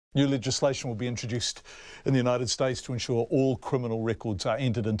New legislation will be introduced in the United States to ensure all criminal records are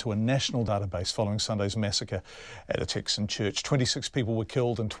entered into a national database following Sunday's massacre at a Texan church. 26 people were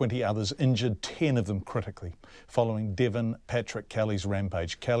killed and 20 others injured, 10 of them critically, following Devin Patrick Kelly's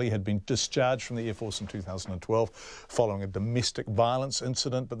rampage. Kelly had been discharged from the Air Force in 2012 following a domestic violence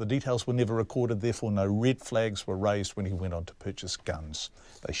incident, but the details were never recorded, therefore no red flags were raised when he went on to purchase guns.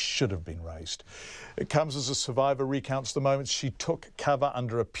 They should have been raised. It comes as a survivor recounts the moments she took cover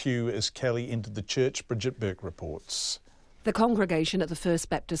under a pew as Kelly entered the church. Bridget Burke reports. The congregation at the First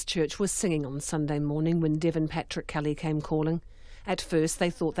Baptist Church was singing on Sunday morning when Devin Patrick Kelly came calling. At first they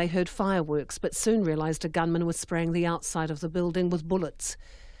thought they heard fireworks, but soon realised a gunman was spraying the outside of the building with bullets.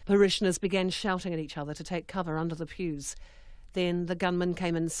 Parishioners began shouting at each other to take cover under the pews. Then the gunman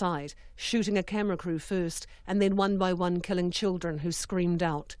came inside, shooting a camera crew first, and then one by one killing children who screamed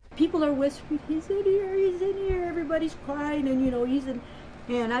out. People are whispering, he's in here, everybody's crying, and he's in.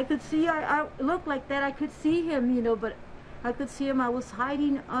 And I could see, I looked like that, I could see him, but I could see him, I was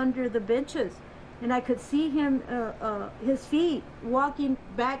hiding under the benches, and I could see him, his feet, walking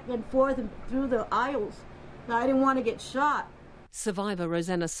back and forth and through the aisles. I didn't want to get shot. Survivor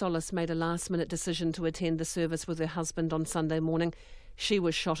Rosanna Solis made a last-minute decision to attend the service with her husband on Sunday morning. She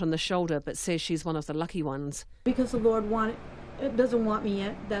was shot in the shoulder, but says she's one of the lucky ones. Because the Lord doesn't want me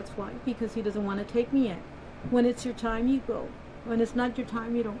yet, that's why. Because he doesn't want to take me yet. When it's your time, you go. When it's not your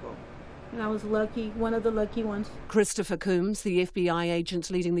time, you don't go. And I was lucky, one of the lucky ones. Christopher Coombs, the FBI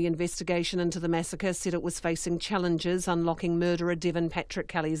agent leading the investigation into the massacre, said it was facing challenges unlocking murderer Devin Patrick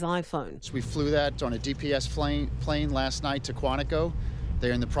Kelly's iPhone. So we flew that on a DPS plane last night to Quantico.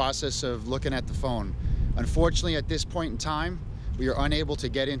 They're in the process of looking at the phone. Unfortunately, at this point in time, we are unable to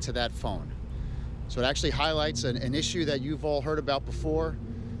get into that phone. So it actually highlights an issue that you've all heard about before.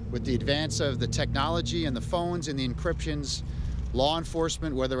 With the advance of the technology and the phones and the encryptions, law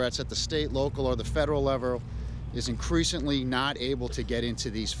enforcement, whether that's at the state, local, or the federal level, is increasingly not able to get into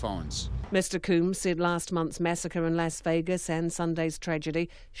these phones. Mr. Coombs said last month's massacre in Las Vegas and Sunday's tragedy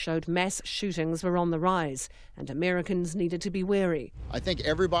showed mass shootings were on the rise and Americans needed to be wary. I think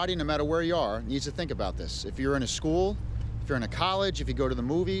everybody, no matter where you are, needs to think about this. If you're in a school, if you're in a college, if you go to the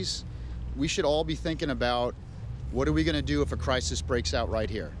movies, we should all be thinking about what are we going to do if a crisis breaks out right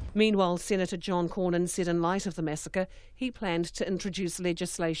here? Meanwhile, Senator John Cornyn said in light of the massacre, he planned to introduce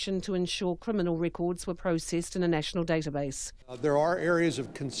legislation to ensure criminal records were processed in a national database. There are areas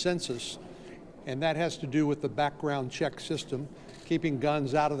of consensus, and that has to do with the background check system, keeping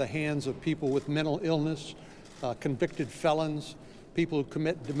guns out of the hands of people with mental illness, convicted felons, people who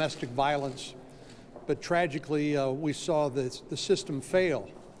commit domestic violence. But tragically, we saw the system fail.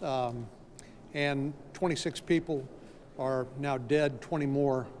 And 26 people are now dead, 20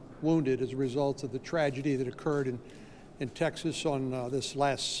 more wounded as a result of the tragedy that occurred in Texas on this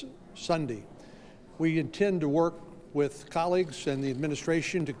last Sunday. We intend to work with colleagues and the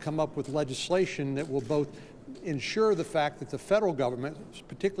administration to come up with legislation that will both ensure the fact that the federal government,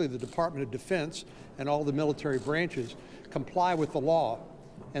 particularly the Department of Defense and all the military branches, comply with the law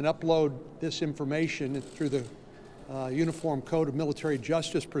and upload this information through the Uniform Code of Military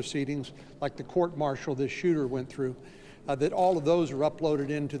Justice proceedings, like the court-martial this shooter went through, that all of those are uploaded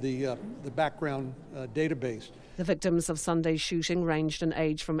into the background database. The victims of Sunday's shooting ranged in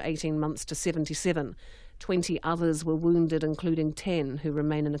age from 18 months to 77. 20 others were wounded, including 10 who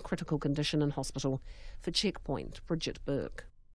remain in a critical condition in hospital. For Checkpoint, Bridget Burke.